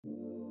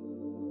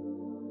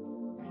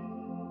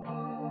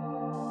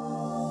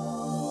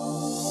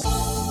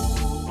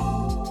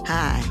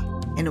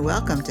and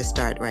welcome to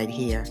Start Right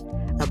Here,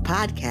 a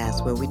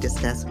podcast where we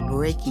discuss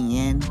breaking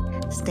in,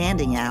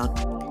 standing out,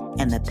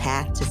 and the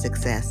path to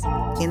success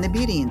in the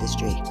beauty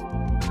industry.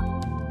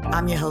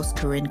 I'm your host,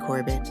 Corinne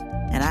Corbett,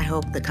 and I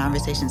hope the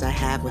conversations I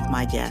have with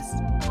my guests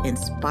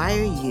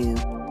inspire you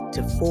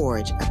to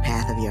forge a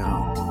path of your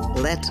own.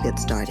 Let's get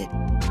started.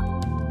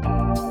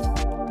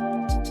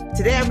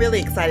 Today, I'm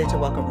really excited to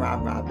welcome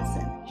Ron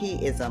Robinson.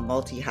 He is a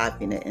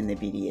multi-hyphenate in the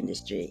beauty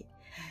industry.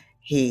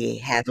 He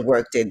has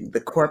worked in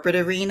the corporate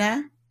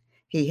arena.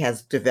 He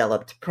has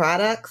developed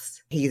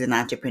products. He's an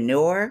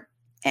entrepreneur,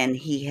 and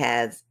he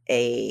has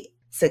a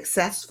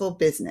successful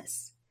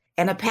business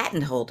and a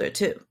patent holder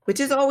too, which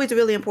is always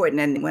really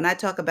important. And when I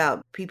talk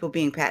about people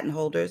being patent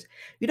holders,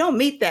 you don't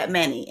meet that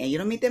many, and you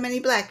don't meet that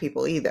many Black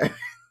people either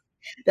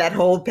that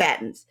hold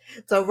patents.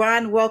 So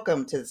Ron,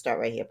 welcome to the Start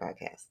Right Here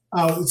podcast.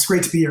 Oh, it's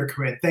great to be here,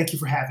 Corinne. Thank you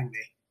for having me.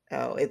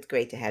 Oh, it's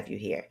great to have you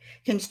here.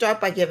 Can you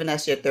start by giving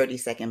us your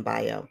 30-second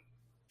bio?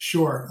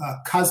 Sure.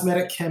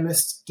 Cosmetic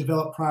chemist,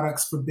 develop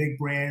products for big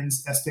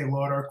brands, Estee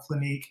Lauder,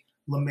 Clinique,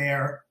 La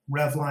Mer,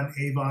 Revlon,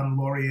 Avon,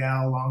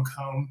 L'Oreal,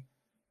 Lancôme.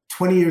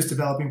 20 years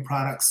developing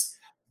products.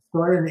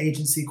 Started an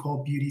agency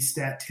called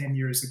BeautyStat 10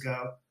 years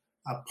ago.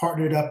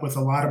 Partnered up with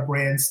a lot of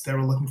brands that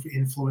were looking for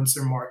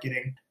influencer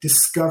marketing.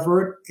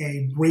 Discovered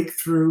a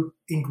breakthrough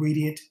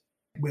ingredient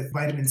with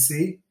vitamin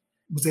C.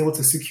 Was able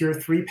to secure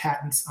 3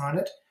 patents on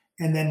it,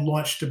 and then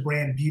launched the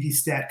brand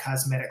BeautyStat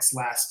Cosmetics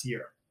last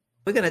year.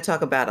 We're going to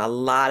talk about a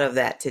lot of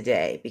that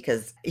today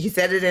because you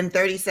said it in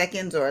 30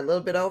 seconds or a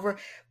little bit over,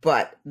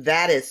 but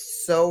that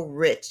is so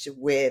rich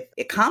with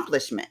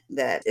accomplishment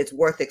that it's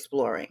worth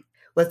exploring.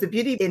 Was the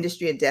beauty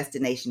industry a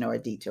destination or a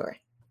detour?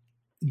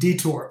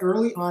 Detour.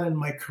 Early on in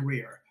my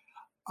career,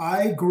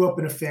 I grew up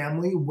in a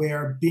family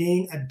where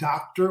being a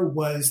doctor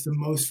was the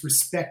most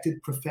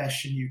respected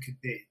profession you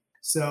could be.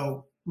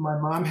 So my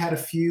mom had a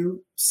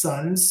few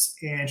sons,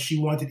 and she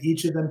wanted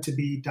each of them to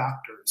be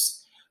doctors.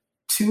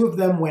 2 of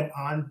them went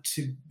on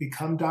to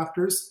become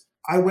doctors.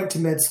 I went to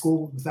med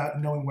school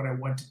without knowing what I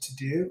wanted to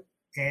do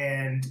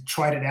and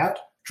tried it out,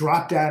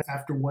 dropped out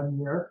after 1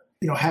 year,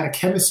 had a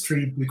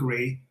chemistry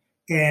degree,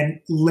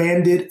 and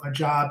landed a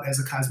job as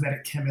a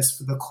cosmetic chemist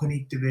for the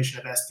Clinique division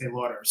of Estee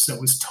Lauder. So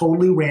it was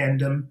totally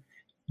random,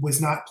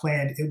 was not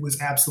planned. It was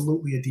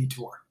absolutely a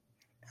detour.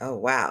 Oh,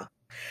 wow.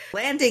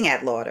 Landing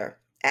at Lauder,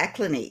 at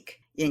Clinique,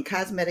 in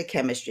cosmetic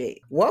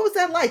chemistry. What was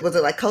that like? Was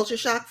it like culture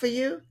shock for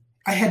you?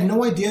 I had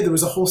no idea there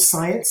was a whole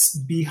science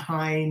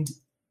behind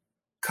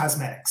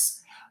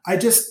cosmetics. I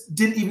just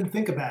didn't even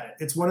think about it.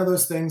 It's one of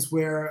those things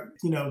where,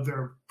 there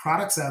are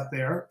products out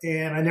there,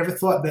 and I never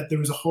thought that there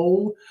was a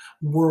whole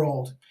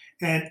world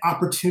and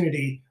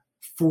opportunity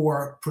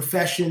for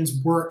professions,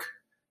 work,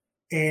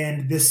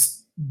 and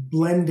this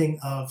blending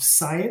of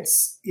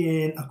science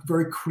in a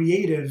very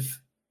creative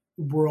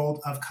world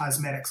of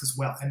cosmetics as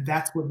well. And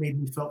that's what made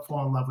me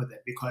fall in love with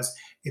it, because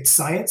it's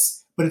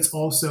science, but it's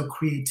also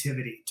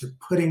creativity to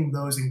putting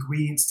those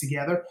ingredients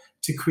together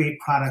to create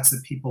products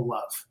that people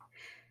love.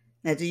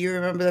 Now, do you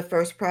remember the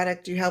first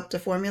product you helped to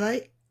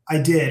formulate? I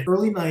did.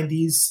 Early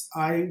 90s,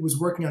 I was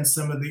working on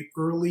some of the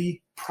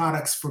early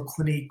products for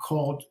Clinique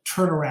called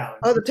Turnaround.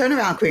 Oh, the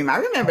Turnaround cream. I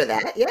remember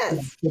that.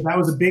 Yes. So that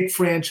was a big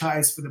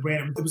franchise for the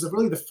brand. It was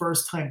really the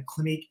first time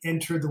Clinique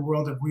entered the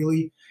world of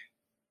really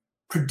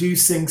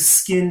producing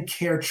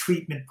skincare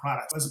treatment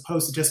products as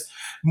opposed to just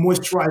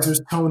moisturizers,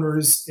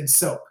 toners, and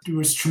soap. It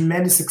was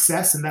tremendous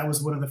success, and that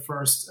was one of the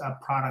first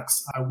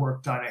products I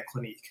worked on at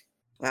Clinique.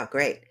 Wow,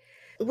 great.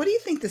 What do you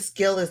think the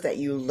skill is that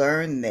you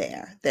learned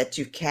there that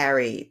you've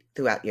carried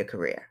throughout your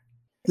career?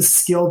 The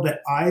skill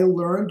that I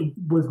learned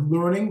was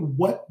learning,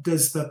 what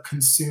does the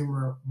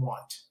consumer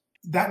want?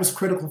 That was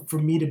critical for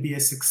me to be a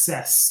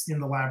success in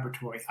the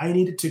laboratory. I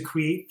needed to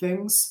create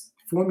things,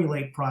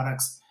 formulate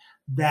products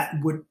that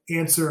would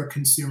answer a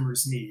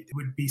consumer's need. It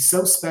would be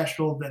so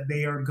special that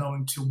they are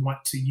going to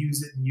want to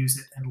use it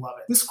and love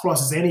it. This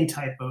crosses any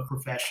type of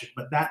profession,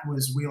 but that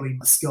was really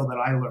a skill that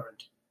I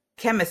learned.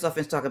 Chemists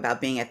often talk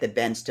about being at the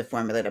bench to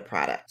formulate a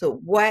product.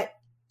 So what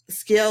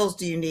skills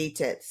do you need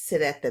to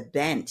sit at the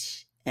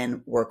bench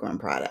and work on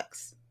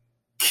products?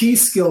 Key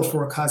skill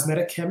for a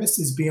cosmetic chemist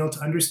is being able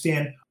to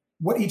understand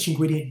what each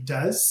ingredient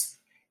does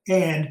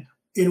and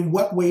in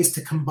what ways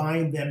to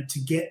combine them to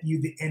get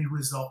you the end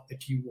result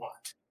that you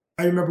want.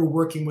 I remember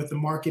working with the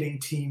marketing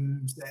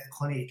teams at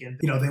Clinique, and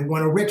they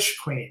want a rich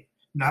cream,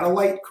 not a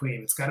light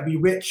cream. It's got to be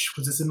rich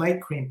because it's a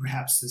night cream,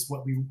 perhaps, is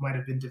what we might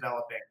have been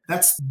developing.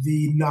 That's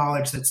the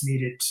knowledge that's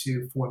needed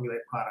to formulate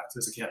products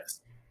as a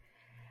chemist.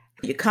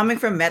 You're coming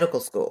from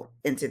medical school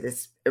into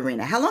this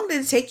arena. How long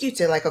did it take you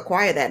to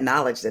acquire that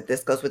knowledge that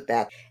this goes with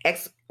that?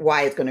 X,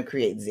 Y is going to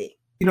create Z.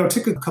 It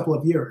took a couple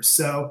of years.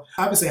 So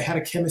obviously I had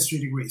a chemistry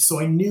degree. So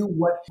I knew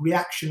what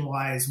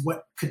reaction-wise,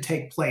 what could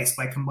take place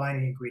by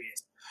combining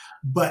ingredients.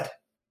 But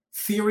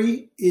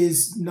theory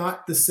is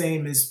not the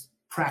same as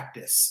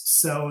practice.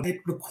 So it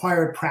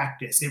required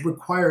practice. It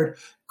required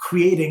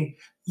creating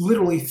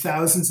literally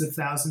thousands of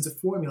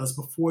formulas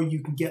before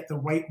you can get the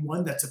right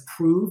one that's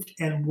approved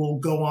and will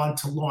go on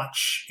to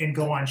launch and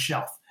go on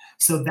shelf.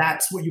 So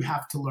that's what you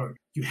have to learn.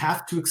 You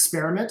have to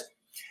experiment,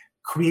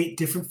 create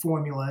different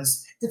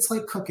formulas. It's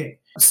like cooking.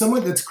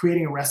 Someone that's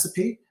creating a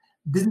recipe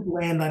didn't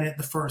land on it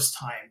the first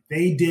time.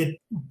 They did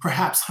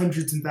perhaps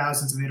hundreds and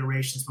thousands of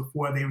iterations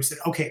before they were said,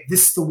 okay,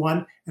 this is the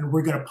one, and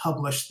we're going to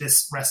publish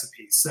this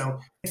recipe. So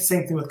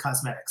same thing with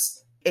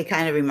cosmetics. It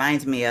kind of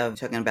reminds me of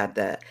talking about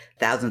the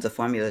thousands of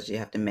formulas you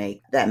have to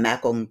make. That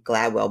Malcolm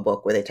Gladwell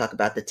book where they talk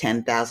about the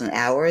 10,000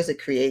 hours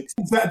it creates.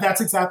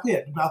 That's exactly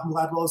it. Malcolm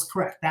Gladwell is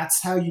correct.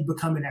 That's how you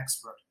become an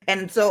expert.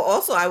 And so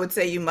also I would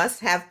say you must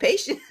have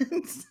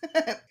patience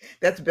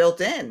that's built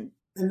in.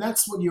 And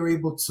that's what you're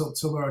able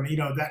to learn.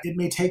 That it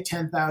may take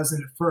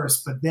 10,000 at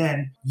first, but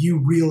then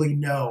you really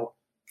know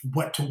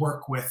what to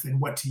work with and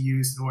what to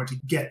use in order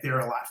to get there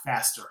a lot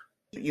faster.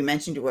 You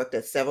mentioned you worked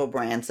at several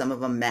brands, some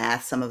of them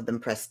mass, some of them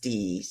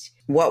prestige.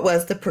 What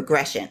was the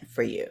progression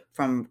for you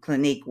from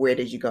Clinique? Where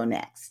did you go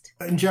next?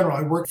 In general,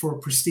 I worked for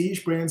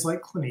prestige brands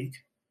like Clinique.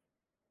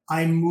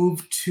 I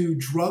moved to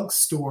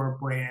drugstore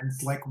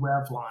brands like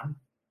Revlon,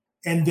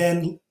 and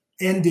then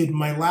ended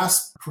my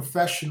last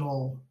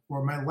professional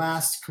or my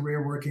last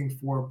career working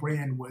for a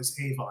brand was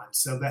Avon.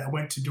 So that I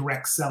went to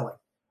direct selling.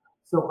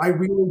 So I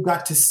really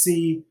got to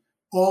see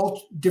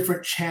all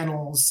different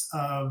channels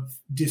of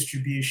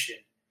distribution.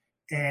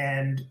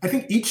 And I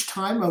think each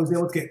time I was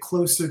able to get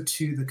closer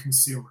to the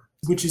consumer,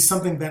 which is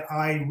something that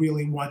I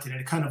really wanted.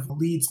 And it kind of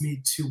leads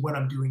me to what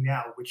I'm doing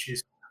now, which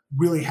is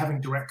really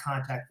having direct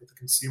contact with the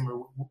consumer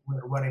when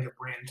they're running a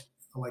brand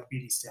like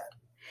BeautyStat.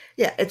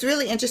 Yeah, it's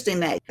really interesting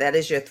that that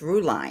is your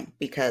through line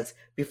because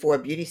before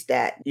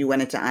BeautyStat, you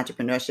went into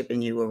entrepreneurship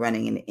and you were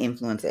running an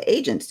influencer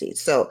agency.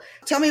 So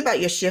tell me about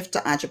your shift to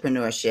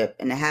entrepreneurship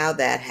and how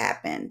that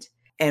happened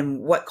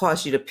and what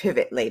caused you to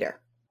pivot later.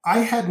 I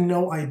had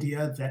no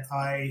idea that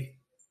I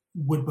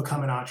would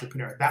become an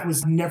entrepreneur. That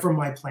was never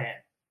my plan.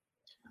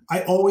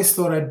 I always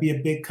thought I'd be a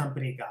big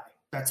company guy.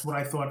 That's what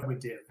I thought I would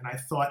do. And I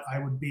thought I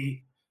would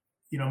be,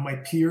 my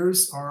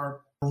peers are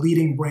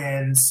leading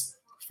brands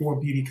for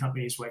beauty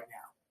companies right now.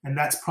 And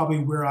that's probably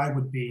where I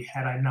would be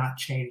had I not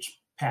changed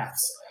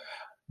paths.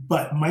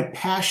 But my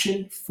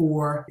passion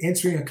for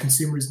answering a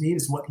consumer's need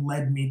is what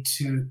led me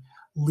to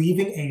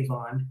leaving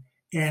Avon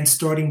and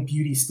starting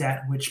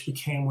BeautyStat, which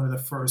became one of the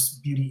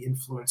first beauty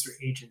influencer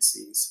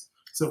agencies.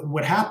 So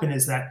what happened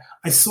is that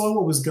I saw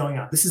what was going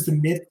on. This is the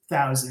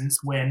mid-2000s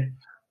when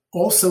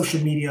all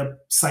social media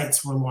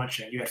sites were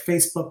launching. You had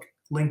Facebook,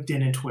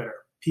 LinkedIn, and Twitter.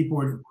 People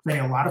were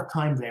spending a lot of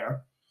time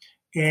there.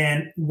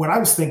 And what I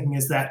was thinking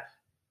is that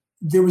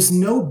there was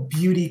no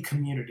beauty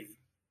community.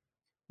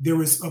 There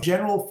was a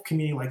general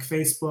community like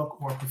Facebook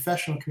or a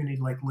professional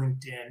community like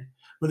LinkedIn,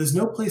 but there's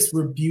no place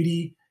where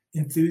beauty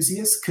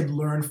enthusiasts could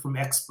learn from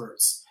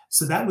experts.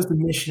 So that was the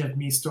mission of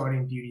me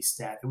starting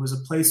BeautyStat. It was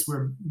a place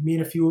where me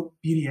and a few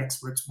beauty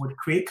experts would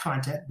create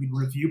content, we'd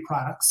review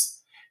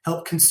products,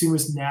 help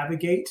consumers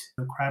navigate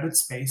the crowded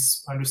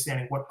space,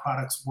 understanding what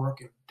products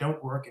work and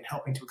don't work, and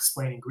helping to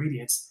explain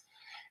ingredients,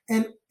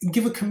 and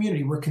give a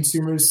community where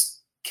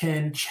consumers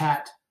can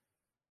chat,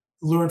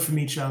 learn from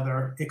each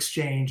other,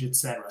 exchange,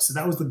 etc. So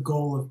that was the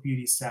goal of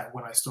BeautyStat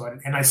when I started.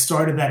 And I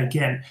started that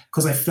again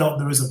because I felt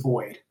there was a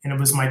void. And it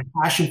was my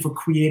passion for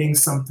creating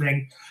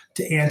something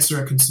to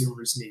answer a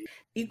consumer's need.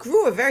 You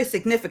grew a very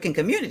significant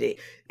community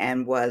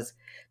and was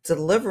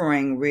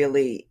delivering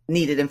really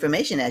needed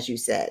information, as you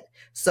said.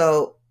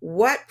 So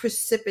what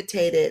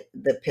precipitated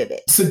the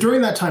pivot? So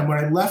during that time, when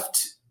I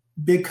left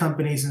big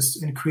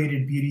companies and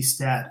created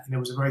BeautyStat, and it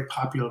was a very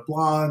popular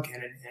blog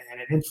and an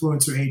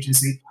influencer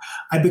agency,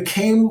 I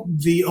became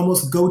the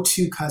almost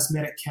go-to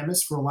cosmetic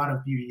chemist for a lot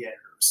of beauty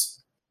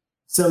editors.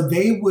 So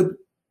they would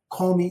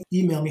call me,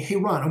 email me, hey,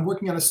 Ron, I'm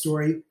working on a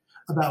story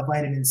about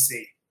vitamin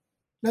C.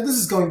 Now, this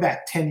is going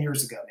back 10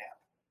 years ago now.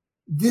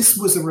 This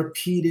was a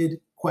repeated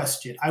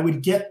question. I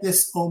would get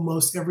this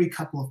almost every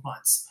couple of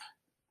months.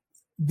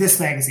 This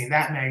magazine,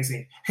 that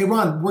magazine. Hey,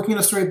 Ron, working on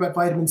a story about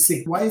vitamin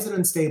C. Why is it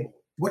unstable?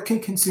 What can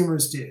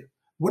consumers do?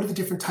 What are the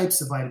different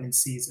types of vitamin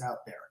C's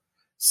out there?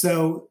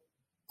 So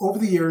over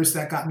the years,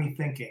 that got me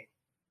thinking,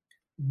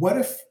 what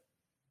if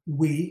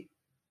me,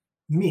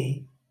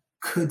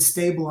 could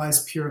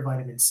stabilize pure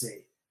vitamin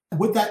C?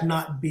 Would that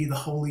not be the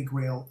holy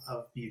grail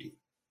of beauty?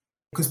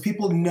 Because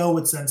people know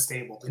it's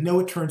unstable. They know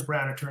it turns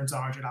brown, it turns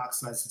orange, it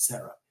oxidizes,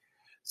 etc.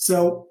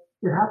 So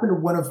it happened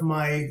to one of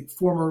my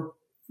former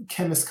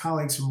chemist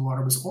colleagues from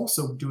water was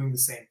also doing the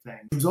same thing.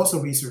 He was also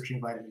researching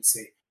vitamin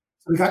C.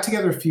 So we got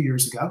together a few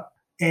years ago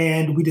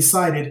and we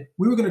decided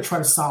we were going to try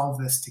to solve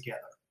this together.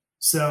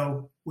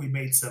 So we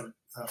made some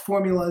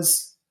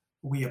formulas,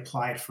 we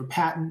applied for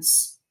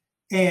patents,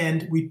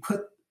 and we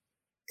put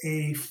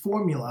a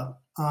formula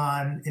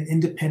on an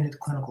independent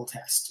clinical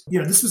test.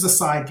 This was a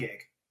side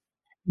gig.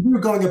 We were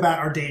going about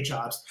our day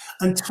jobs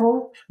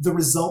until the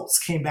results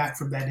came back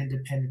from that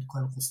independent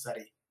clinical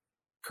study.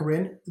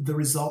 Corinne, the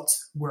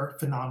results were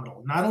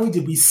phenomenal. Not only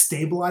did we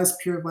stabilize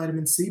pure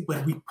vitamin C,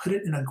 but we put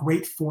it in a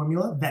great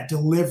formula that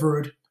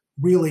delivered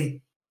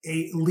really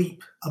a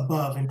leap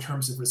above in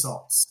terms of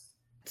results.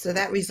 So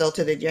that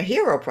resulted in your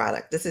hero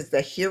product. This is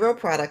the hero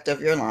product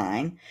of your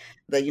line,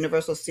 the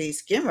Universal C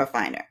Skin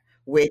Refiner.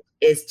 which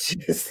is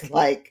just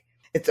like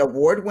it's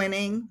award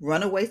winning,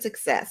 runaway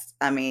success.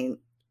 I mean,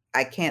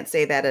 I can't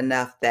say that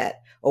enough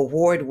that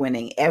award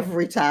winning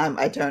every time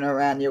I turn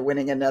around, you're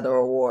winning another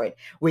award,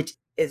 which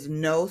is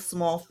no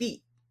small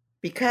feat.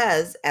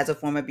 Because as a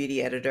former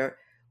beauty editor,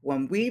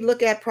 when we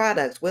look at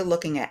products, we're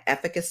looking at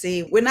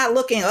efficacy. We're not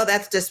looking, oh,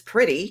 that's just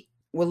pretty.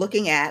 We're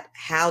looking at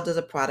how does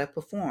a product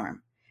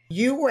perform.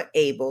 You were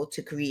able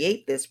to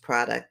create this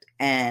product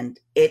and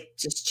it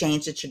just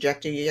changed the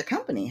trajectory of your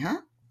company,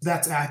 huh?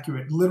 That's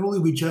accurate. Literally,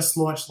 we just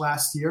launched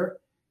last year.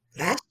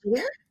 Last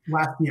year?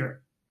 Last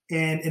year.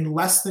 And in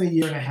less than a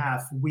year and a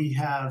half, we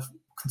have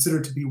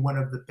considered to be one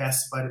of the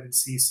best vitamin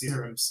C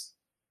serums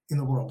in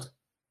the world.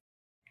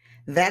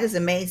 That is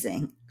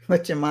amazing.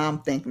 What your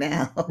mom think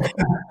now?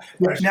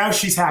 Right, now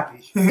she's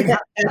happy.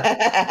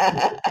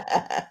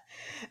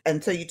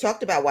 And so you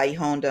talked about why you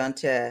honed on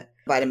to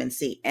vitamin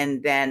C.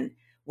 And then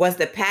was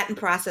the patent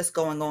process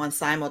going on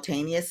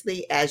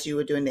simultaneously as you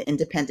were doing the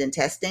independent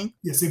testing?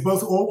 Yes, they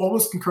both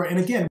almost concur. And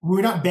again,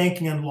 we're not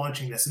banking on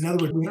launching this. In other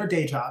words, we had our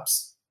day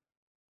jobs.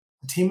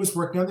 The team was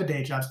working on their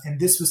day jobs, and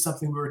this was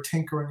something we were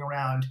tinkering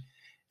around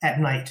at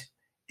night.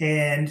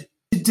 And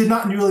did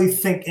not really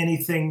think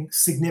anything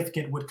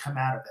significant would come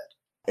out of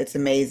it. It's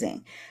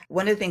amazing.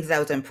 One of the things I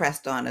was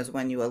impressed on is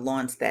when you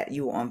announced that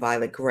you were on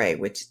Violet Grey,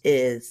 which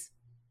is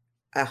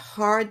a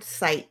hard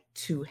site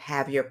to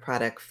have your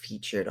product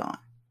featured on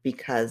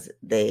because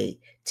they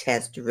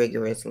test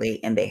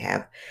rigorously and they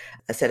have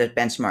a set of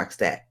benchmarks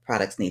that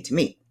products need to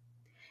meet.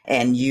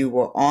 And you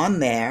were on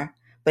there,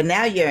 but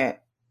now you're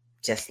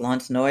just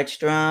launched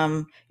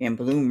Nordstrom, you're in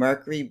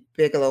Bluemercury,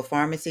 Bigelow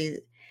Pharmacy,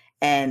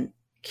 and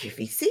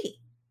QVC.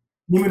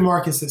 Neiman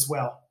Marcus as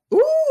well.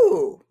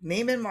 Ooh,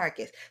 Neiman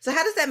Marcus. So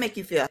how does that make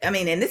you feel? I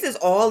mean, and this is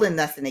all in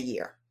less than a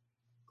year.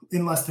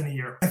 In less than a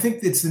year. I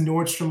think it's the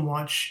Nordstrom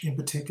launch in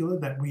particular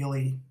that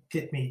really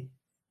hit me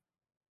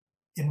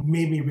and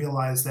made me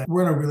realize that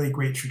we're on a really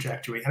great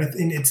trajectory.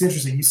 And it's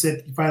interesting. You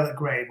said Violet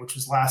Grey, which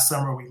was last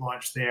summer we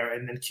launched there,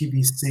 and then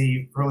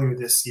QVC earlier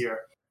this year,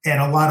 and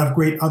a lot of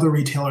great other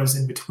retailers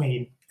in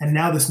between. And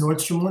now this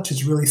Nordstrom launch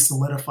has really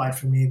solidified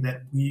for me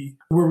that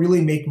we're really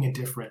making a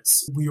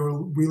difference. We are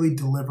really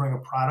delivering a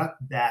product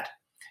that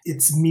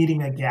it's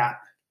meeting a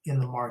gap in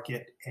the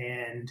market.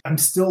 And I'm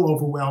still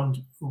overwhelmed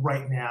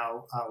right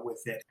now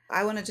with it.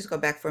 I want to just go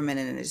back for a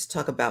minute and just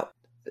talk about,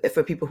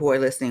 for people who are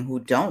listening who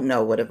don't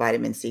know what a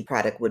vitamin C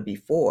product would be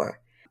for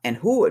and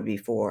who it would be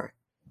for.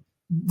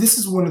 This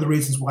is one of the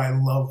reasons why I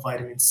love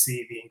vitamin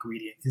C, the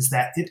ingredient, is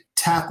that it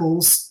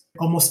tackles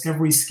almost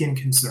every skin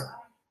concern.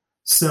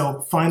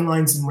 So fine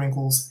lines and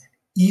wrinkles,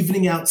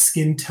 evening out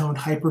skin tone,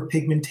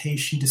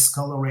 hyperpigmentation,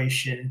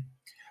 discoloration,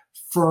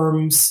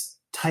 firms,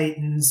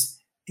 tightens,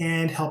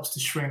 and helps to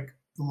shrink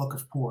the look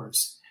of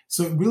pores.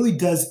 So it really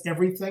does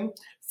everything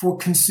for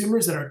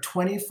consumers that are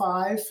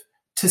 25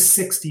 to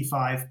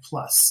 65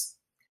 plus.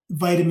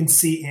 Vitamin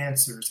C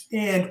answers,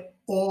 and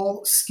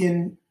all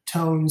skin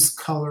tones,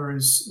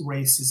 colors,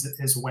 races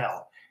as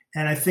well.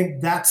 And I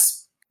think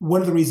that's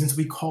one of the reasons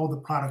we call the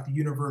product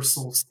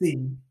Universal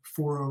C,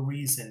 for a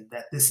reason,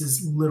 that this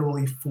is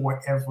literally for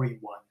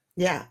everyone.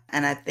 Yeah.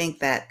 And I think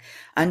that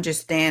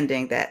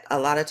understanding that a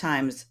lot of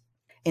times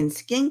in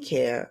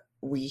skincare,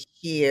 we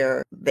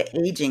hear the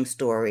aging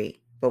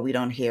story, but we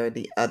don't hear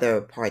the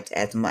other parts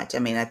as much. I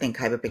mean, I think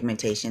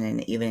hyperpigmentation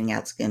and evening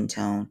out skin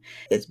tone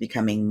is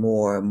becoming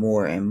more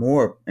and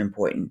more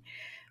important.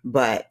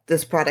 But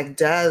this product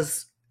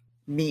does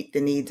meet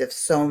the needs of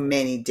so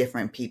many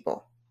different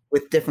people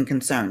with different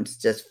concerns,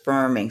 just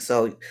firming.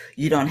 So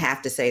you don't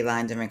have to say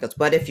lines and wrinkles.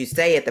 But if you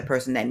say it, the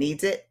person that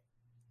needs it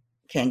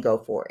can go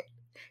for it.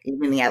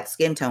 Evening out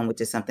skin tone,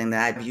 which is something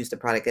that I've used the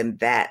product and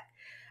that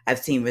I've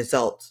seen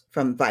results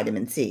from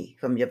vitamin C,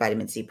 from your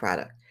vitamin C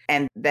product.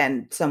 And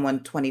then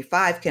someone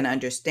 25 can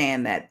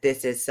understand that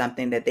this is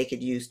something that they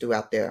could use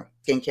throughout their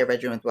skincare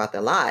regimen throughout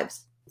their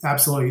lives.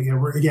 Absolutely. You know,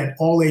 we're, again,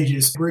 all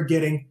ages. We're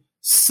getting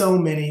so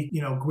many,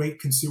 great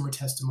consumer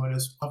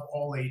testimonials of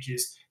all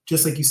ages.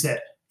 Just like you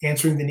said,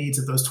 answering the needs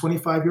of those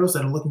 25-year-olds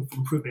that are looking for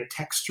improvement in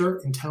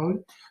texture and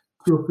tone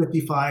to a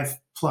 55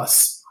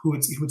 plus who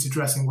it's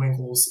addressing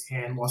wrinkles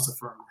and loss of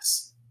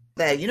firmness.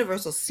 The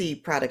Universal C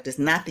product is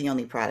not the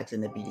only product in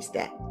the Beauty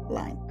Stat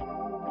line.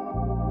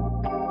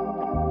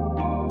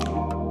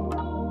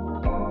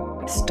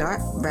 Start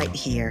Right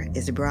Here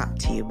is brought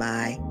to you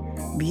by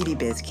Beauty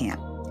Biz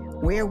Camp,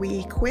 where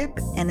we equip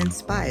and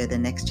inspire the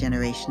next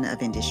generation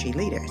of industry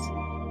leaders.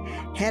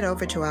 Head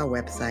over to our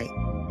website,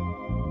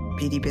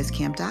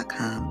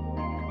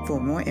 beautybizcamp.com, for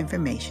more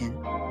information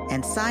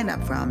and sign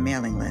up for our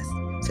mailing list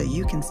so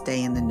you can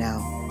stay in the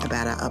know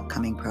about our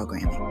upcoming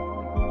programming.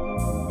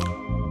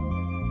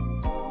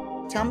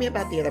 Tell me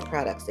about the other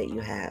products that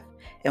you have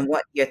and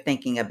what you're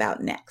thinking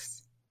about next.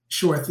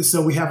 Sure.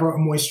 So we have our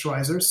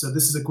moisturizer. So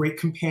this is a great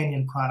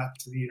companion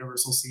product to the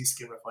Universal C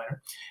Skin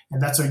Refiner.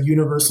 And that's our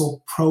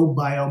Universal Pro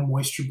Bio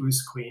Moisture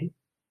Boost Cream.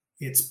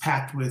 It's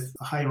packed with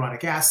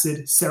hyaluronic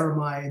acid,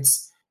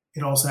 ceramides.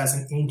 It also has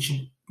an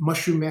ancient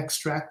mushroom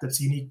extract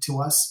that's unique to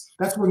us.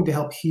 That's going to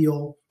help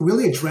heal,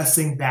 really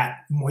addressing that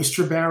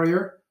moisture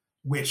barrier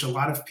which a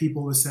lot of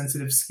people with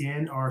sensitive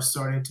skin are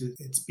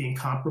it's being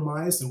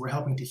compromised, and we're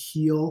helping to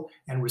heal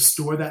and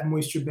restore that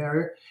moisture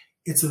barrier.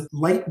 It's a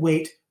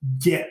lightweight,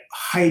 get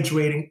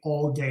hydrating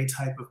all day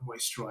type of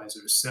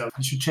moisturizer. So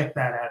you should check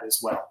that out as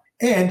well.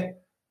 And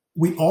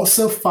we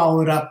also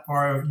followed up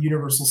our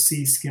Universal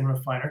C Skin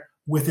Refiner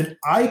with an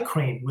eye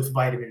cream with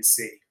vitamin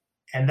C.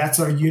 And that's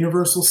our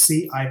Universal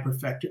C Eye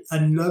Perfector,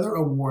 another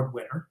award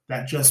winner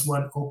that just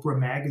won Oprah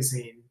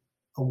Magazine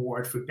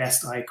Award for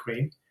Best Eye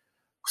Cream.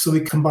 So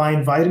we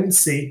combine vitamin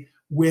C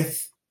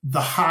with the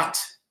hot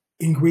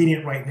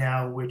ingredient right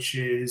now, which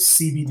is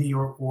CBD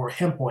or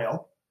hemp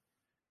oil.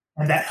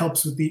 And that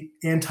helps with the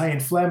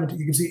anti-inflammatory,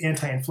 you can see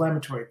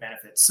anti-inflammatory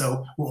benefits.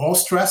 So we're all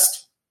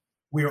stressed.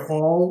 We're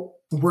all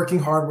working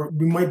hard.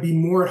 We might be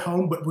more at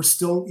home, but we're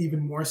still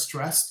even more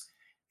stressed.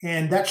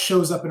 And that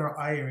shows up in our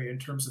eye area in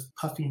terms of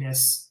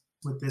puffiness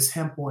with this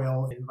hemp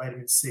oil and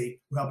vitamin C.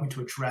 We're helping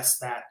to address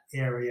that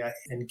area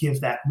and give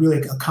that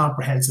really a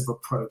comprehensive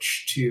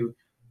approach to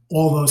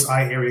all those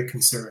eye area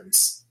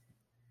concerns.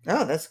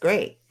 Oh, that's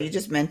great. You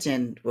just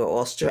mentioned we're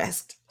all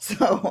stressed.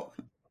 So,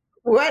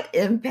 what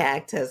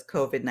impact has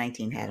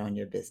COVID-19 had on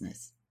your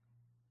business?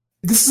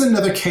 This is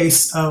another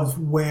case of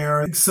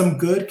where some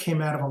good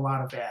came out of a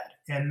lot of bad,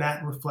 and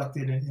that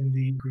reflected in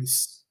the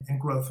increase and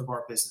growth of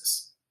our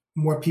business.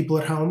 More people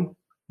at home,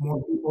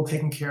 more people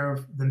taking care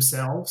of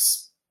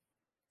themselves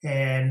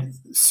and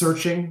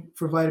searching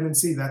for vitamin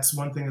C. That's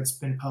one thing that's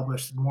been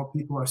published. More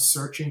people are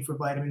searching for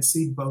vitamin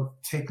C, both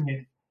taking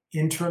it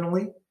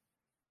internally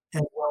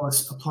as well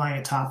as applying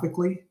it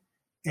topically.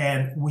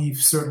 And we've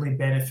certainly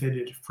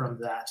benefited from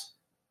that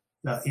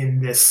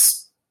in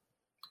this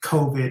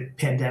COVID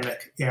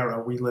pandemic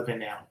era we live in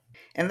now.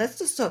 And let's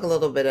just talk a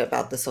little bit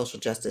about the social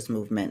justice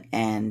movement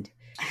and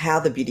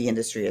how the beauty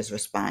industry has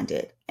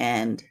responded.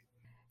 And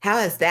how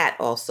has that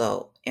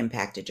also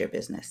impacted your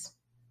business?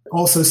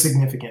 Also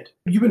significant.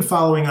 You've been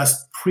following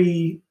us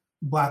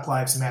pre-Black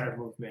Lives Matter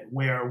movement,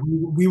 where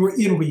we were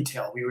in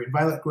retail. We were in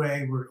Violet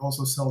Grey. We were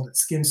also sold at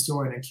Skin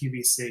Store and at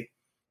QVC.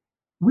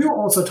 We were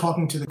also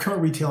talking to the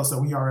current retailers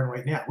that we are in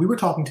right now. We were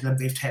talking to them.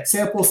 They've had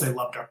samples. They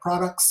loved our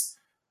products.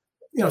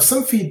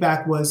 Some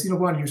feedback was,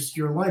 Ron,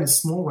 your line is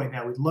small right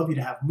now. We'd love you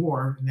to have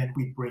more, and then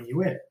we'd bring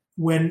you in.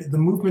 When the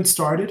movement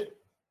started,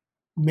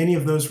 many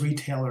of those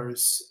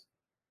retailers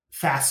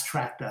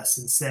fast-tracked us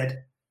and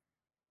said,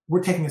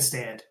 we're taking a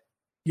stand.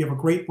 You have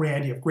a great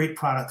brand. You have great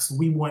products.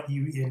 We want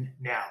you in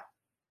now.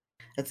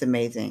 That's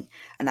amazing.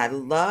 And I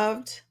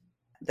loved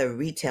the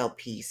retail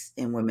piece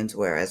in women's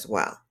wear as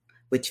well,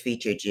 which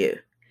featured you.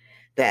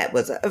 That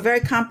was a very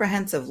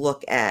comprehensive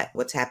look at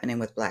what's happening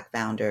with Black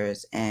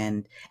founders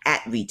and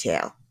at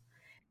retail.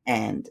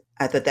 And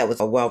I thought that was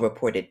a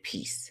well-reported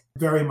piece.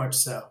 Very much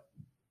so.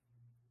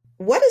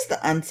 What is the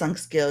unsung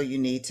skill you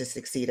need to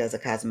succeed as a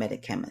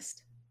cosmetic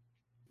chemist?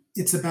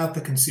 It's about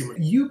the consumer.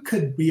 You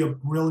could be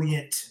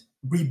brilliant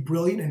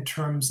in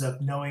terms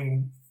of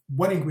knowing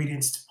what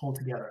ingredients to pull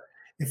together.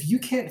 If you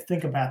can't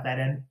think about that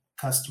end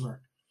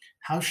customer,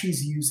 how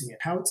she's using it,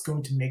 how it's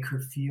going to make her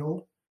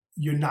feel,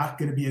 you're not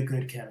going to be a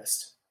good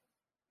chemist.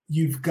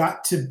 You've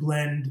got to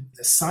blend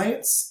the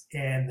science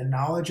and the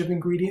knowledge of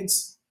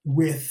ingredients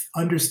with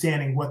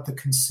understanding what the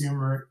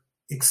consumer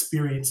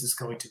experience is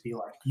going to be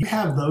like. You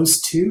have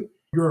those two,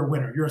 you're a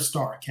winner, you're a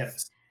star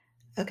chemist.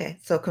 Okay.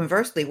 So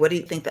conversely, what do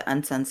you think the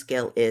unsung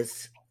skill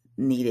is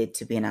needed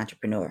to be an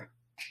entrepreneur?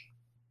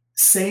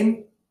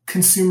 Same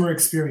consumer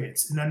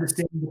experience and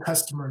understanding the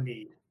customer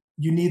need.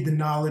 You need the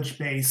knowledge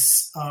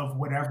base of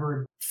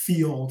whatever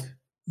field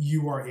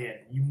you are in.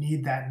 You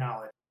need that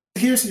knowledge.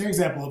 Here's an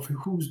example of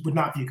who would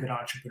not be a good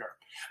entrepreneur.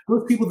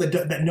 Those people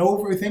that know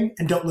everything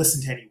and don't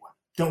listen to anyone,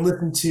 don't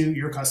listen to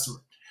your customer.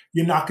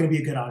 You're not going to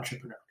be a good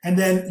entrepreneur. And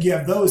then you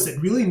have those that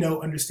really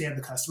understand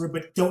the customer,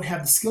 but don't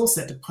have the skill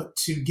set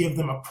to give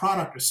them a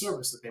product or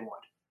service that they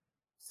want.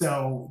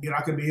 So you're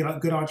not going to be a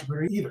good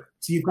entrepreneur either.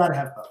 So you've got to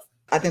have both.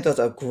 I think those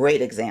are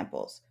great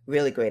examples,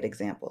 really great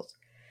examples.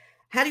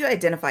 How do you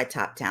identify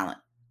top talent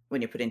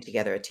when you're putting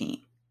together a team?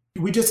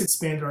 We just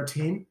expanded our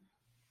team.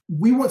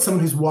 We want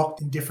someone who's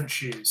walked in different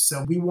shoes.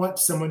 So we want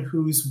someone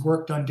who's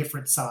worked on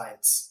different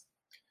sides.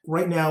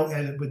 Right now,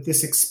 with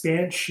this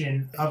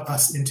expansion of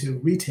us into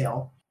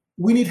retail,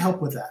 we need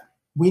help with that.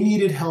 We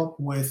needed help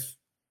with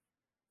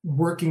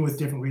working with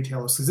different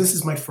retailers because this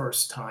is my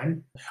first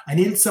time. I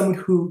needed someone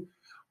who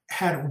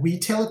had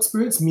retail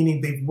experience,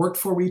 meaning they've worked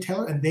for a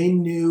retailer and they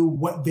knew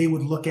what they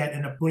would look at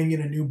and bring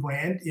in a new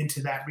brand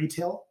into that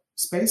retail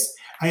space.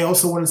 I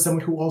also wanted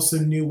someone who also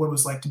knew what it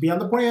was like to be on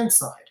the brand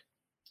side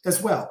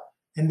as well.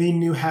 And they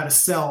knew how to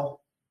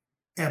sell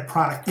a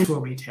product into a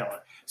retailer.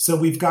 So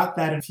we've got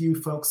that in a few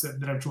folks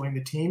that have joined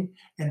the team,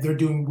 and they're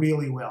doing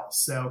really well.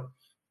 So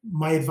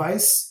my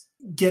advice,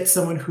 get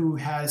someone who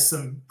has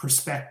some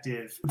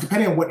perspective,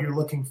 depending on what you're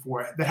looking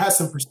for, that has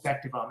some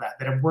perspective on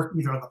that have worked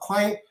either on the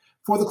client,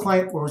 for the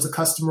client, or as a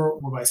customer,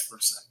 or vice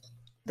versa.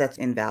 That's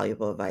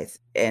invaluable advice.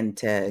 And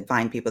to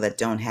find people that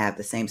don't have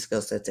the same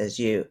skill sets as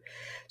you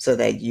so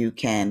that you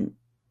can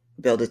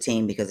build a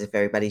team, because if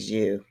everybody's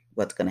you,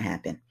 what's going to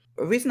happen?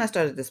 The reason I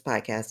started this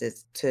podcast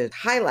is to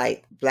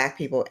highlight Black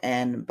people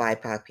and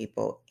BIPOC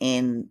people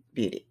in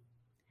beauty.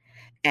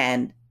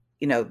 And,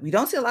 we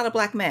don't see a lot of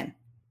Black men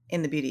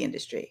in the beauty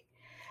industry.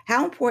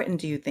 How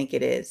important do you think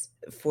it is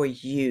for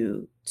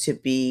you to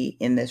be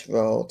in this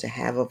role, to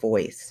have a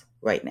voice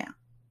right now?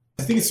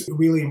 I think it's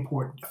really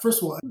important.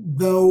 First of all,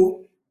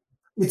 though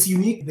it's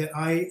unique that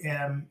I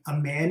am a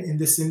man in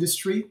this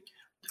industry,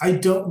 I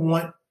don't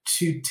want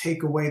to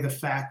take away the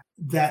fact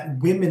that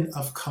women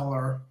of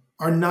color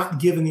are not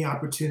given the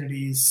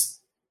opportunities.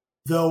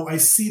 Though I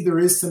see there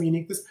is some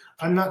uniqueness,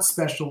 I'm not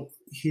special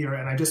here.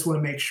 And I just want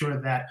to make sure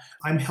that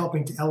I'm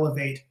helping to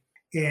elevate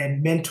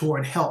and mentor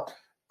and help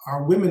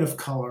our women of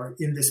color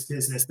in this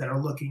business that are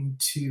looking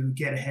to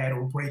get ahead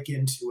or break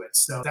into it.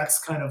 So that's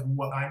kind of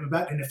what I'm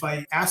about. And if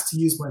I ask to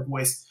use my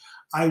voice,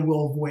 I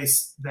will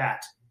voice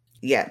that.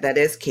 Yeah, that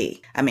is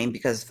key. I mean,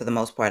 because for the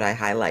most part, I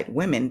highlight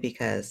women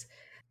because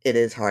it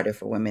is harder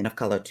for women of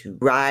color to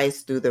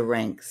rise through the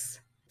ranks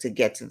to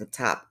get to the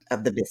top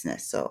of the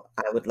business. So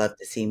I would love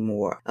to see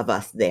more of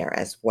us there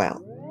as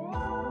well.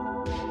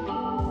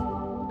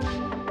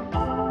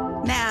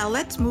 Now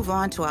let's move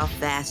on to our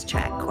fast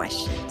track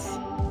questions.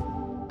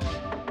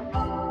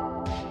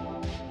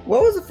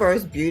 What was the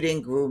first beauty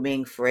and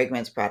grooming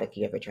fragrance product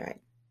you ever tried?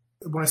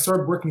 When I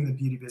started working in the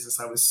beauty business,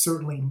 I was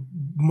certainly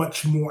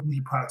much more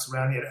beauty products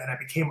around it, and I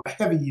became a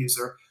heavy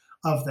user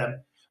of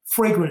them.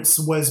 Fragrance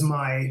was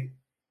my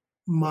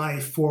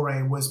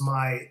foray, was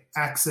my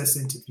access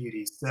into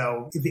beauty.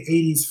 So the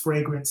 80s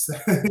fragrance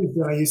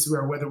that I used to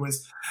wear, whether it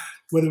was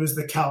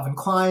the Calvin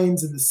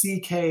Kleins and the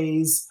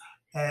CKs,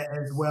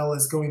 as well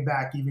as going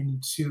back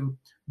even to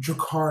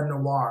Drakkar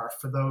Noir,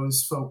 for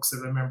those folks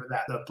that remember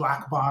that, the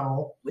black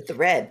bottle with the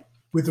red,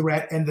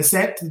 and the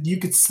scent that you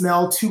could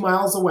smell 2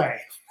 miles away.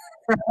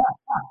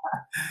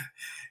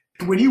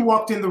 When you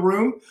walked in the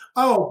room,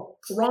 oh,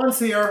 Ron's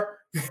here.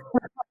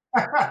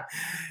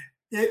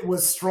 It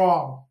was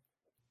strong.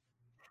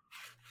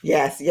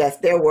 Yes,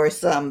 there were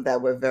some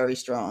that were very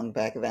strong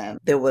back then.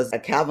 There was a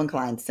Calvin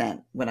Klein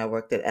scent when I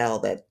worked at Elle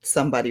that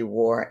somebody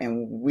wore,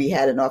 and we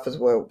had an office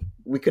where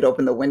we could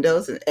open the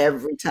windows, and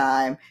every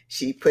time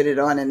she put it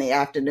on in the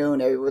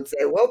afternoon, everyone would say,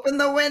 "Open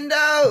the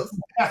windows!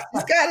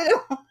 She's got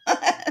it on."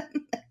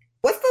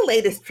 What's the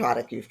latest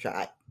product you've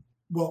tried?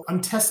 Well,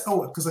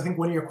 because I think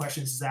one of your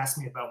questions is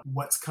asking me about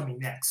what's coming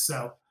next.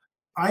 So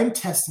I'm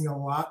testing a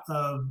lot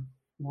of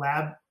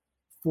lab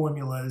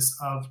formulas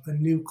of a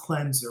new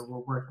cleanser we're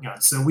working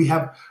on. So we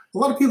have a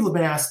lot of people have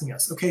been asking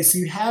us, okay, so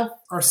you have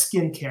our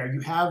skincare, you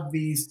have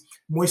these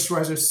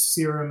moisturizer,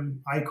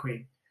 serum, eye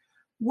cream.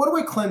 What do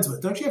I cleanse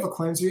with? Don't you have a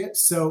cleanser yet?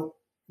 So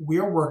we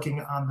are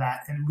working on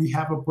that, and we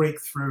have a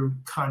breakthrough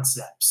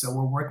concept. So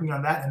we're working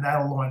on that, and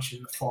that'll launch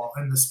in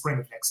the spring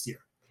of next year.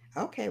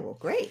 Okay, well,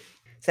 great.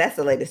 So that's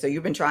the latest. So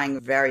you've been trying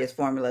various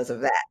formulas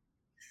of that.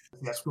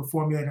 Yes, we're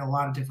formulating a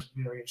lot of different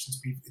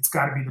variations. It's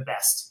got to be the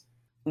best.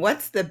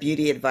 What's the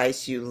beauty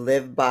advice you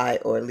live by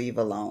or leave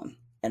alone?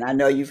 And I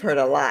know you've heard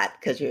a lot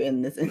because you're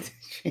in this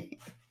industry.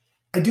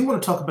 I do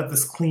want to talk about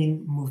this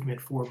clean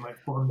movement for a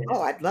minute.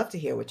 Oh, I'd love to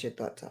hear what your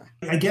thoughts are.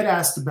 I get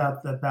asked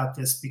about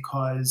this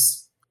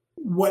because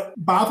what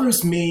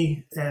bothers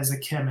me as a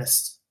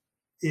chemist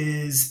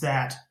is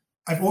that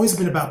I've always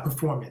been about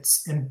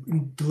performance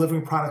and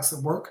delivering products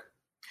that work,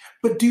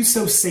 but do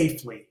so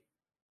safely.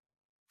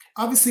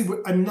 Obviously,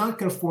 I'm not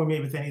going to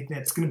formulate with anything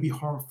that's going to be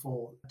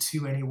harmful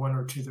to anyone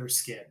or to their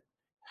skin.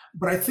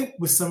 But I think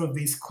with some of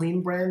these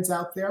clean brands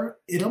out there,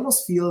 it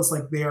almost feels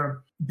like they're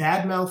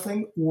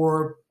bad-mouthing,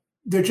 or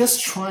they're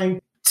just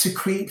trying to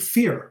create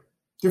fear.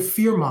 They're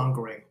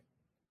fear-mongering.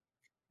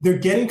 They're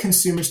getting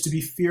consumers to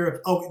be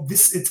fear of,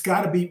 it's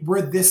got to be,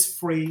 we're this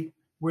free,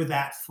 we're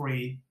that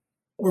free.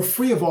 We're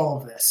free of all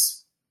of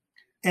this.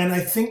 And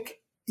I think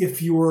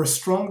if you were a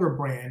stronger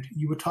brand,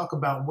 you would talk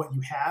about what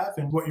you have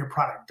and what your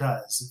product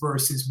does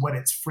versus what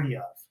it's free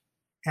of.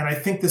 And I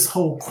think this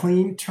whole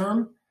clean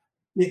term,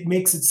 it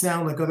makes it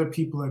sound like other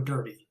people are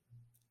dirty.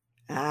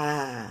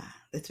 Ah,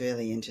 that's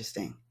really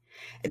interesting.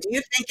 Do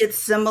you think it's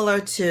similar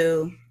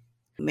to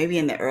maybe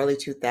in the early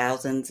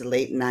 2000s,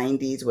 late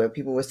 90s, where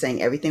people were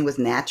saying everything was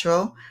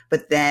natural,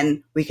 but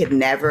then we could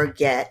never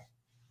get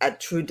a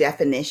true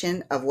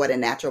definition of what a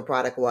natural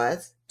product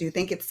was? Do you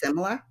think it's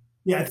similar?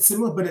 Yeah, it's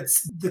similar, but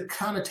the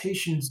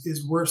connotations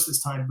is worse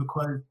this time,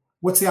 because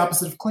what's the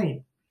opposite of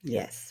clean?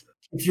 Yes.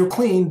 If you're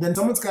clean, then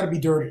someone's got to be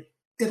dirty.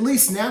 At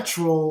least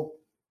natural,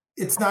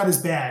 it's not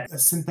as bad. A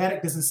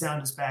synthetic doesn't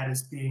sound as bad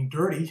as being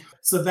dirty.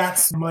 So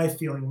that's my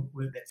feeling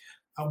with it.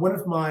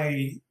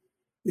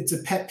 It's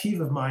a pet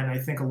peeve of mine. I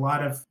think a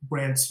lot of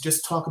brands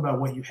just talk about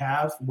what you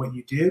have, what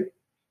you do,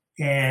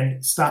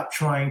 and stop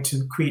trying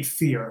to create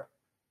fear.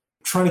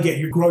 Trying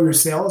to grow your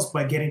sales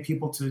by getting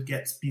people to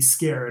be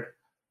scared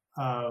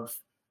of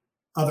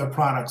other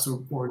products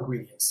or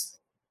ingredients.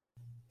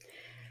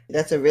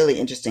 That's a really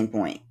interesting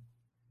point.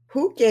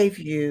 Who gave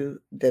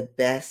you the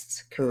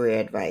best career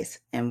advice,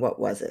 and what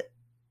was it?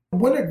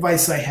 One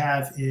advice I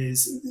have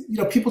is,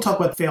 people talk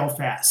about fail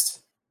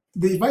fast.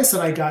 The advice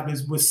that I got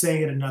was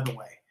saying it another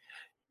way.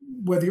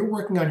 Whether you're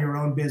working on your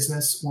own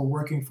business or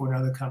working for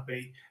another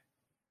company,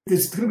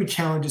 there's going to be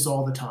challenges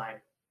all the time.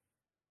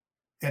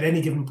 At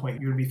any given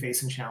point, you're going to be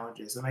facing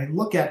challenges. And I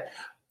look at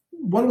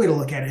one way to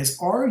look at it is,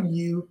 are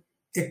you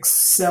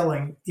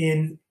excelling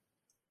in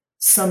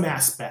some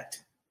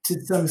aspect to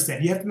some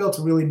extent? You have to be able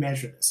to really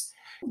measure this.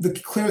 The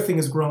clear thing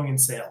is growing in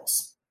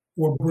sales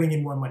or bringing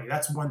in more money.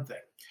 That's one thing.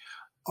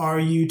 Are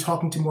you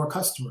talking to more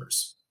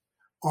customers?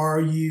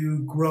 Are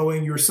you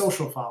growing your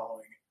social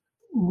following?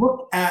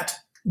 Look at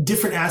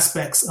different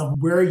aspects of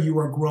where you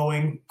are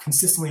growing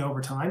consistently over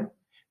time,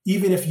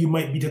 even if you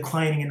might be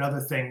declining in other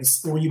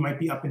things or you might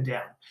be up and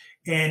down.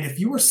 And if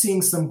you are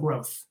seeing some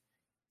growth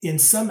in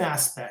some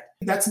aspect,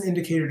 that's an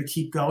indicator to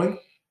keep going.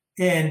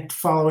 And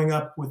following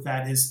up with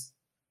that is,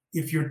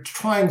 if you're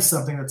trying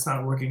something that's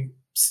not working,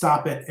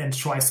 stop it and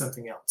try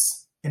something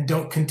else. And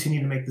don't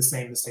continue to make the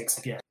same mistakes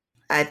again.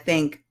 I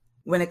think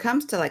when it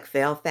comes to like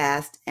fail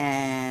fast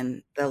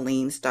and the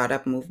lean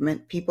startup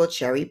movement, people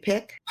cherry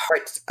pick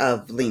parts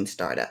of lean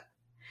startup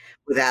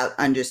without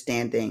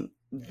understanding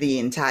the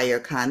entire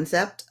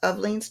concept of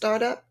lean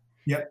startup.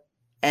 Yep.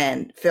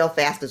 And fail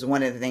fast is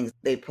one of the things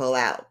they pull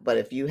out. But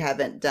if you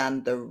haven't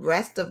done the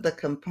rest of the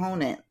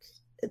components,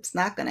 it's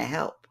not going to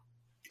help.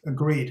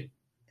 Agreed.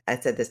 I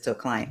said this to a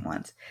client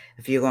once.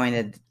 If you're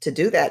going to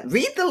do that,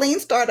 read the Lean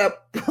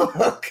Startup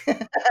book.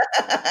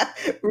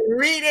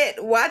 Read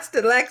it, watch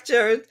the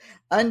lectures,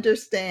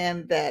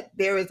 understand that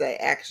there is an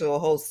actual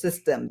whole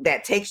system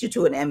that takes you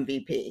to an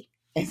MVP.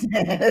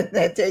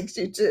 That takes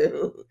you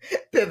to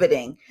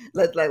pivoting.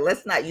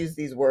 Let's not use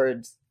these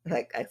words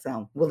like I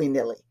sound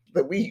willy-nilly,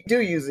 but we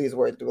do use these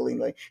words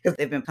willy-nilly because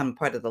they've become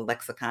part of the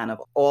lexicon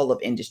of all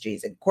of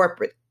industries, and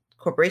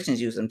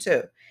corporations use them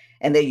too,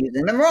 and they're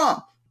using them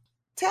wrong.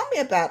 Tell me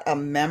about a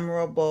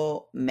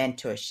memorable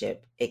mentorship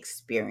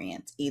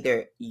experience,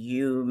 either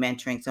you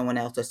mentoring someone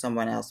else or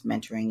someone else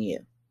mentoring you.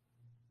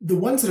 The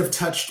ones that have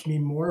touched me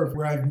more are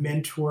where I've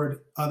mentored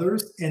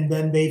others and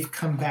then they've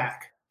come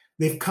back.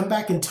 They've come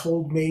back and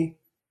told me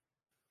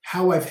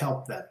how I've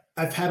helped them.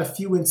 I've had a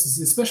few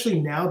instances,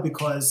 especially now,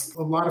 because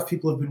a lot of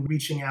people have been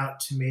reaching out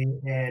to me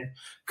and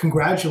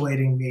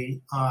congratulating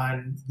me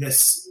on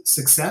this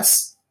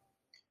success.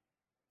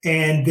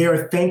 And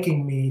they're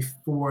thanking me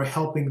for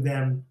helping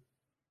them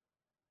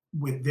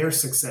with their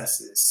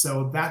successes.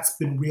 So that's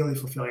been really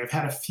fulfilling. I've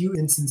had a few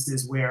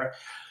instances where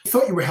you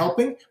thought you were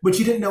helping, but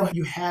you didn't know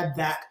you had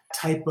that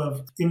type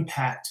of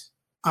impact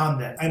on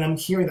them. And I'm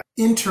hearing that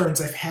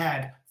interns I've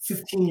had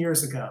 15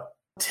 years ago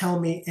tell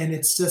me, and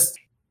it's just,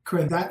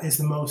 Corinne, that is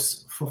the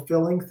most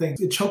fulfilling thing.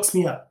 It chokes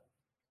me up.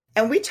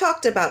 And we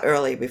talked about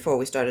earlier, before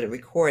we started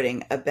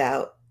recording,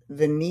 about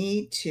the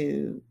need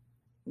to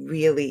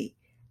really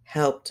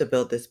help to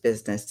build this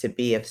business, to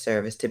be of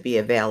service, to be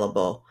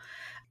available,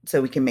 so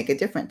we can make a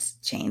difference,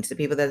 change the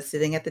people that are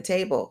sitting at the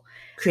table,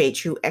 create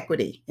true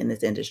equity in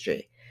this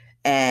industry.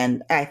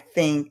 And I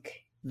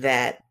think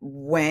that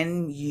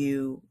when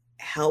you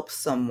help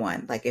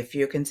someone, like if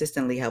you're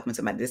consistently helping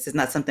somebody, this is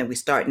not something we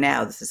start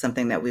now, this is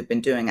something that we've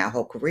been doing our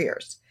whole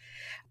careers.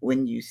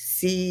 When you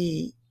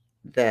see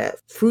the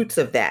fruits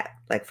of that,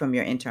 like from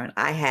your intern,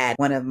 I had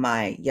one of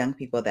my young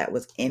people that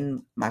was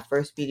in my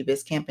first Beauty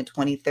Biz Camp in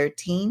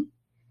 2013.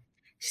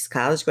 She's a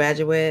college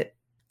graduate,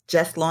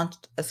 just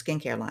launched a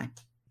skincare line,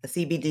 a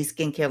CBD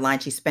skincare line.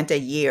 She spent a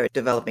year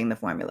developing the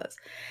formulas.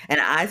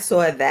 And I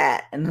saw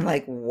that and I'm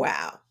like,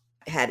 wow.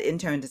 I had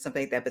interned in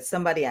something like that, but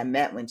somebody I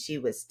met when she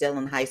was still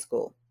in high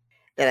school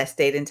that I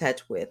stayed in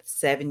touch with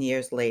 7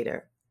 years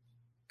later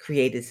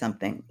created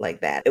something like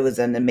that. It was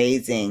an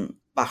amazing,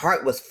 my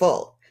heart was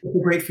full. It's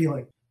a great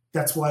feeling.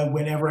 That's why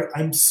whenever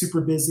I'm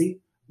super busy,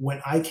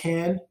 when I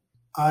can,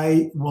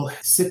 I will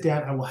sit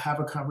down, I will have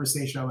a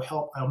conversation, I will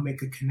help, I'll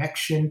make a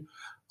connection,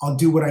 I'll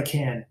do what I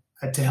can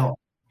to help.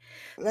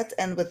 Let's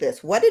end with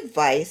this. What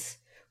advice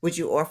would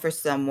you offer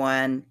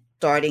someone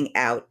starting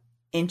out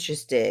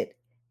interested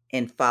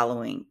in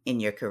following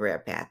in your career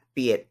path,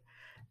 be it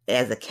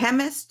as a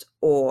chemist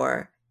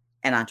or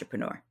an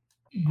entrepreneur?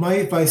 My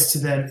advice to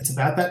them, it's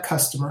about that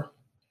customer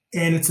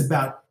and it's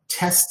about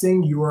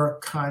testing your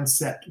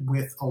concept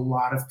with a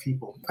lot of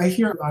people. I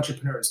hear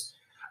entrepreneurs,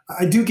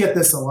 I do get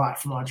this a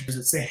lot from entrepreneurs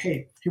that say,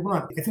 hey,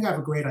 Ron, I think I have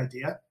a great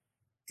idea.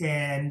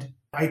 And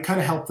I kind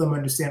of help them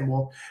understand,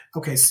 well,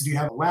 okay, so do you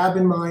have a lab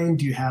in mind?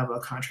 Do you have a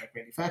contract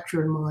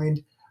manufacturer in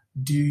mind?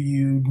 Do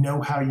you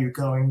know how you're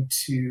going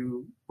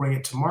to bring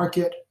it to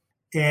market?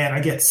 And I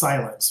get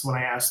silence when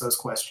I ask those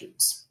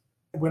questions.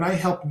 When I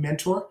help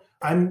mentor,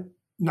 I'm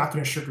not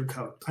going to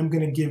sugarcoat. I'm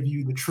going to give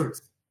you the truth.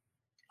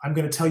 I'm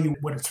going to tell you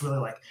what it's really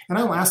like. And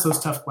I'll ask those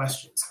tough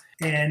questions.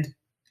 And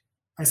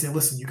I say,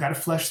 listen, you got to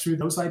flesh through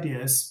those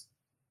ideas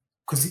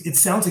because it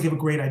sounds like you have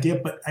a great idea,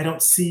 but I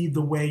don't see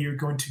the way you're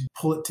going to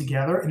pull it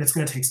together. And it's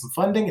going to take some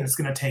funding and it's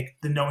going to take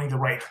the knowing the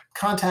right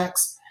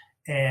contacts.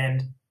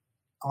 And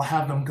I'll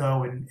have them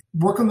go and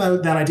work on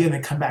that idea and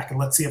then come back and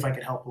let's see if I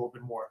can help a little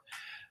bit more.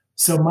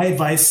 So my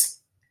advice,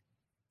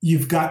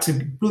 you've got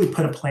to really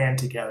put a plan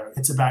together.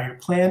 It's about your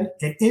plan.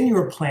 And in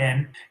your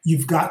plan,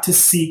 you've got to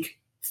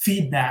seek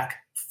feedback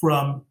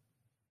from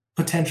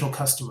potential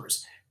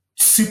customers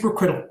Super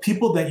critical.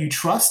 People that you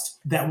trust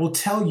that will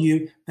tell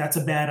you that's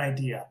a bad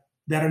idea,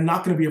 that are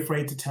not going to be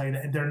afraid to tell you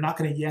that, and they're not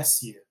going to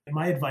yes you. And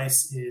my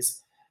advice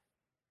is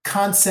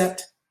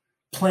concept,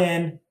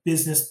 plan,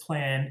 business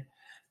plan,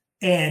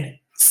 and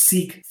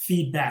seek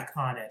feedback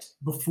on it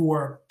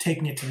before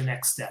taking it to the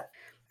next step.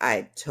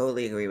 I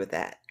totally agree with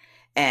that.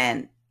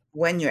 And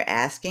when you're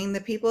asking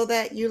the people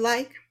that you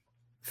like,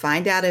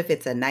 find out if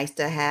it's a nice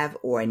to have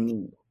or a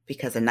need,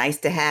 because a nice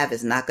to have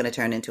is not going to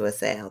turn into a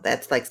sale.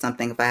 That's like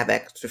something, if I have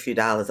extra few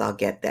dollars, I'll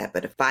get that.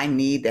 But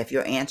if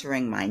you're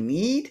answering my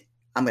need,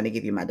 I'm going to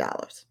give you my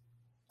dollars.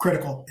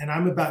 Critical. And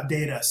I'm about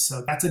data.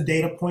 So that's a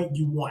data point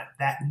you want,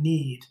 that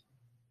need.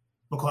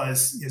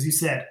 Because as you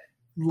said,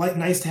 like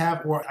nice to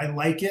have or I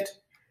like it,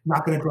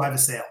 not going to drive a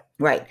sale.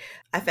 Right.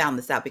 I found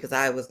this out because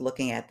I was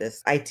looking at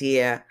this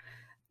idea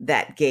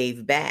that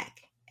gave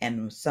back.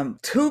 And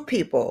two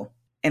people,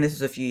 and this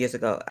was a few years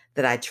ago,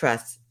 that I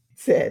trust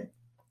said,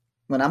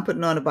 when I'm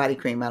putting on a body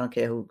cream, I don't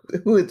care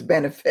who it's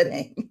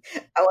benefiting.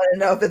 I want to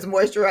know if it's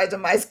moisturizing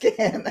my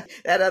skin.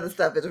 That other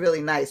stuff is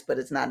really nice, but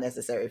it's not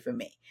necessary for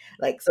me.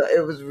 Like, so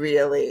it was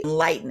really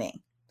enlightening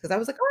because I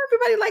was like, oh,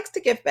 everybody likes to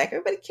give back.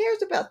 Everybody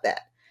cares about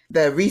that.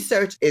 The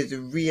research is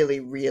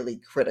really, really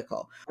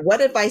critical.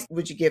 What advice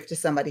would you give to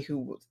somebody who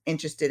was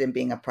interested in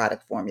being a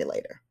product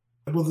formulator?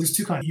 Well, there's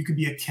two kinds. You could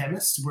be a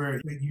chemist where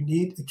you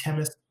need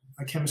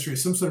a chemistry or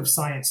some sort of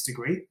science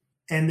degree.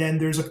 And then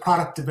there's a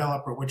product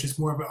developer, which is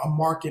more of a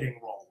marketing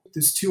role.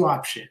 There's two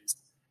options.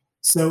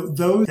 So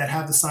those that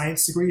have the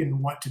science degree and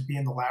want to be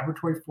in the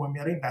laboratory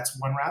formulating, that's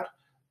one route.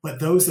 But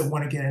those that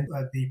want to get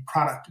into the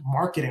product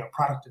marketing or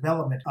product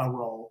development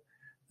role,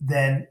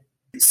 then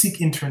seek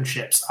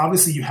internships.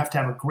 Obviously, you have to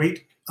have a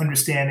great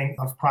understanding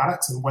of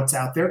products and what's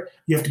out there.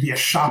 You have to be a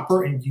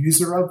shopper and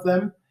user of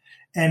them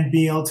and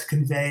be able to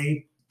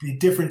convey the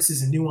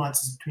differences and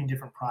nuances between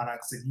different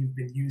products that you've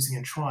been using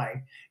and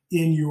trying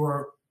in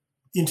your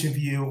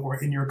interview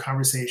or in your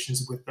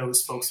conversations with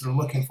those folks that are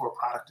looking for a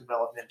product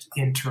development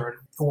intern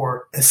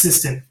or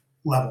assistant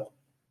level.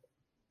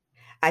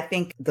 I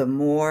think the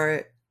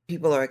more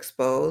people are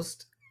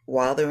exposed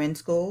while they're in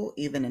school,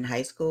 even in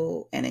high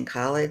school and in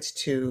college,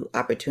 to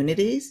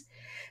opportunities,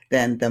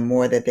 then the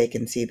more that they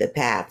can see the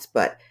paths.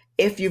 But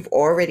if you've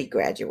already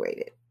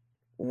graduated,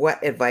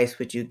 what advice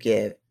would you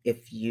give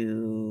if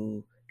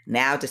you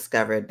now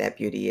discovered that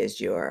beauty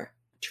is your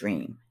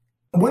dream?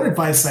 One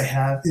advice I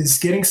have is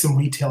getting some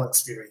retail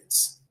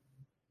experience.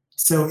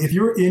 So if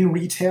you're in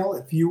retail,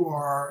 if you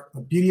are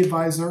a beauty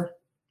advisor,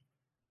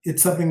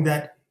 it's something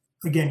that,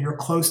 again, you're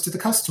close to the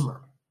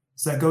customer.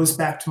 So that goes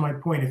back to my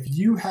point. If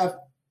you have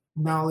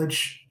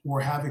knowledge or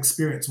have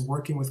experience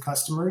working with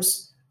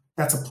customers,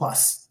 that's a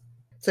plus.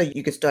 So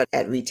you could start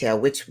at retail,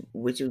 which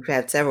we've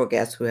had several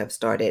guests who have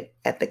started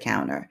at the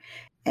counter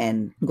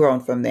and grown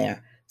from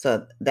there.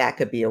 So that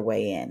could be a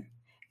way in.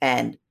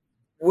 And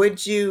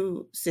would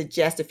you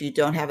suggest, if you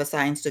don't have a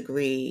science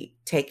degree,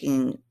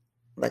 taking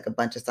like a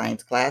bunch of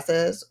science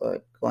classes or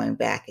going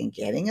back and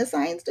getting a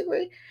science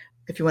degree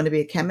if you want to be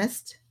a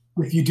chemist?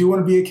 If you do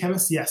want to be a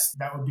chemist, yes,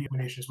 that would be a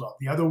recommendation as well.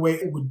 The other way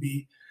it would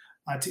be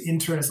to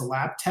intern as a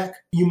lab tech.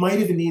 You might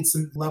even need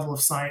some level of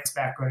science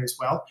background as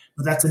well,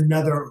 but that's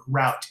another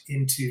route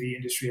into the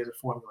industry as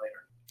a formulator.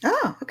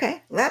 Oh,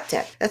 okay. Lab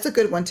tech. That's a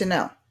good one to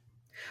know.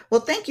 Well,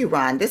 thank you,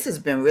 Ron. This has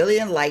been really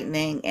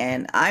enlightening,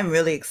 and I'm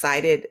really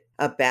excited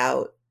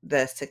about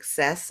the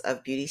success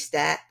of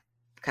BeautyStat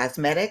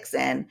Cosmetics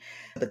and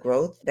the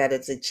growth that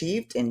it's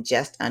achieved in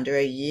just under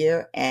a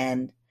year.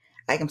 And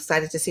I'm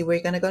excited to see where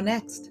you're going to go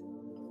next.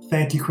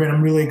 Thank you, Corinne.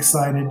 I'm really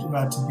excited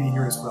to be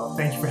here as well.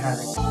 Thank you for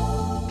having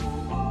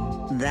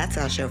me. That's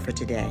our show for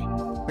today.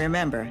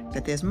 Remember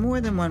that there's more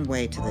than one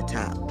way to the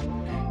top,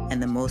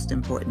 and the most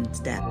important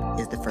step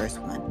is the first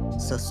one.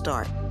 So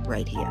start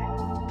right here.